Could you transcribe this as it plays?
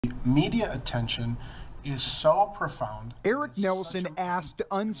the media attention is so profound. Eric Nelson asked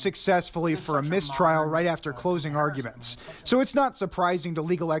unsuccessfully for a mistrial right after closing arguments. So it's not surprising to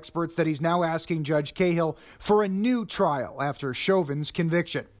legal experts that he's now asking Judge Cahill for a new trial after Chauvin's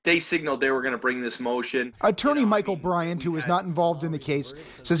conviction. They signaled they were going to bring this motion. Attorney Michael Bryant, who is not involved in the case,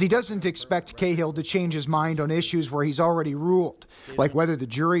 says he doesn't expect Cahill to change his mind on issues where he's already ruled, like whether the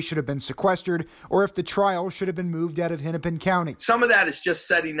jury should have been sequestered or if the trial should have been moved out of Hennepin County. Some of that is just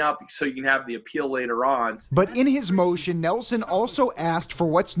setting up so you can have the appeal later on. But in his motion, Nelson also asked for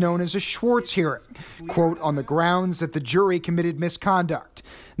what's known as a Schwartz hearing, quote, on the grounds that the jury committed misconduct.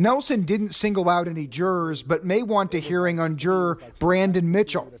 Nelson didn't single out any jurors, but may want a hearing on juror Brandon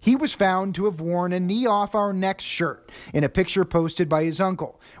Mitchell. He was found to have worn a knee off our necks shirt in a picture posted by his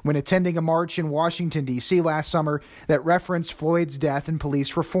uncle when attending a march in Washington, D.C. last summer that referenced Floyd's death and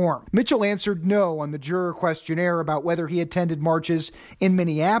police reform. Mitchell answered no on the juror questionnaire about whether he attended marches in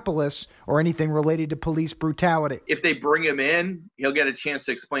Minneapolis or anything related to police brutality. If they bring him in, he'll get a chance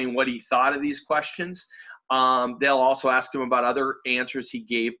to explain what he thought of these questions. They'll also ask him about other answers he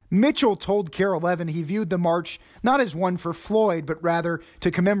gave. Mitchell told KARE 11 he viewed the march not as one for Floyd, but rather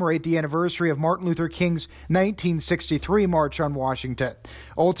to commemorate the anniversary of Martin Luther King's 1963 March on Washington.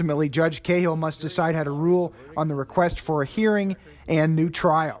 Ultimately, Judge Cahill must decide how to rule on the request for a hearing and new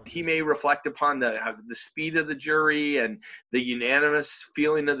trial. He may reflect upon the speed of the jury and the unanimous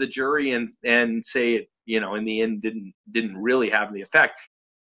feeling of the jury and say it, in the end didn't really have the effect.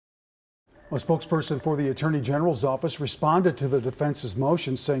 A spokesperson for the Attorney General's office responded to the defense's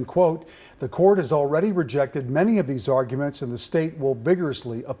motion saying, quote, the court has already rejected many of these arguments and the state will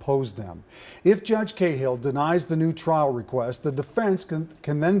vigorously oppose them. If Judge Cahill denies the new trial request, the defense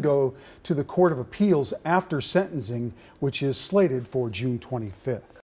can then go to the Court of Appeals after sentencing, which is slated for June 25th.